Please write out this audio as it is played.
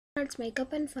It's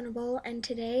Makeup and Funnable, and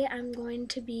today I'm going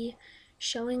to be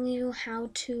showing you how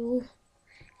to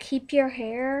keep your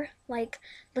hair, like,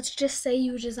 let's just say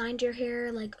you designed your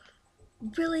hair like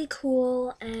really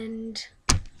cool, and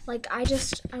like I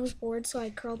was bored, so I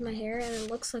curled my hair and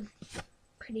it looks like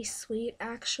pretty sweet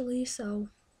actually. So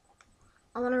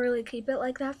I want to really keep it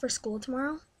like that for school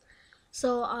tomorrow.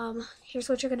 So here's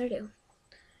what you're gonna do.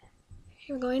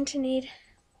 You're going to need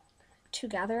to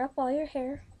gather up all your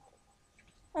hair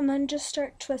and then just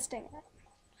start twisting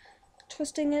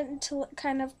it until it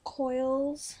kind of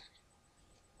coils.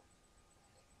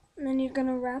 And then you're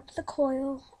gonna wrap the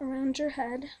coil around your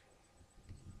head,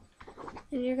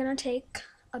 and you're gonna take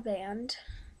a band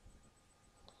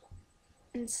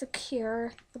and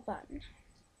secure the bun.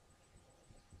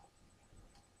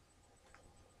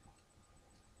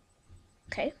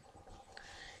 Okay?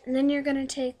 And then you're gonna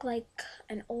take like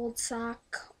an old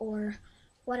sock or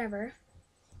whatever,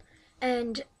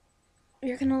 and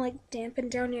you're gonna like dampen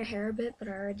down your hair a bit, but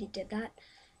I already did that.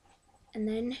 And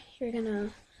then you're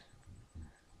gonna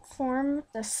form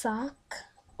the sock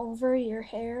over your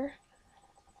hair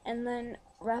and then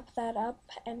wrap that up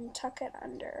and tuck it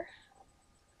under.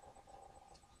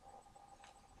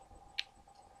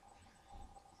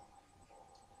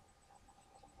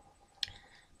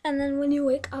 And then when you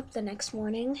wake up the next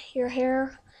morning, your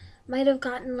hair might have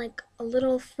gotten like a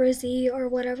little frizzy or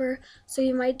whatever, so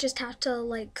you might just have to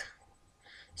like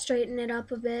straighten it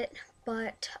up a bit,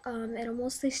 but it'll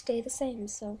mostly stay the same.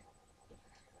 So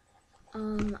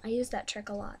I use that trick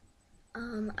a lot.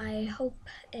 I hope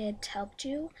it helped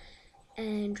you,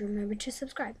 and remember to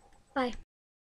subscribe. Bye.